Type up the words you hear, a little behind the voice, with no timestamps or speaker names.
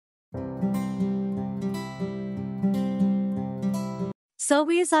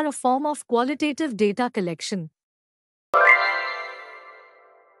Surveys are a form of qualitative data collection.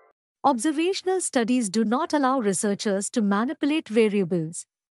 Observational studies do not allow researchers to manipulate variables.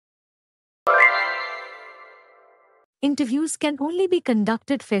 Interviews can only be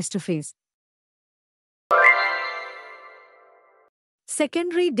conducted face-to-face.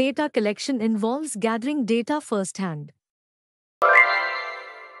 Secondary data collection involves gathering data firsthand.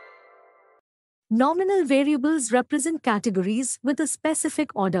 Nominal variables represent categories with a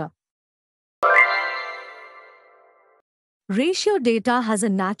specific order. Ratio data has a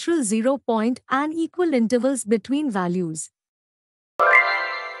natural 0 point and equal intervals between values.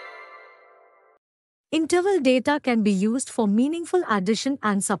 Interval data can be used for meaningful addition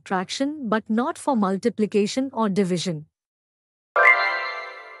and subtraction but not for multiplication or division.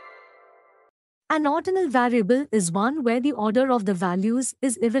 An ordinal variable is one where the order of the values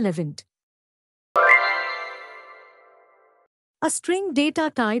is irrelevant. A string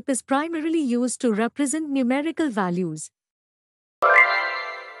data type is primarily used to represent numerical values.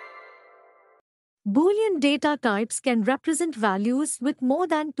 Boolean data types can represent values with more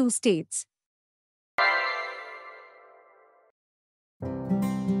than two states.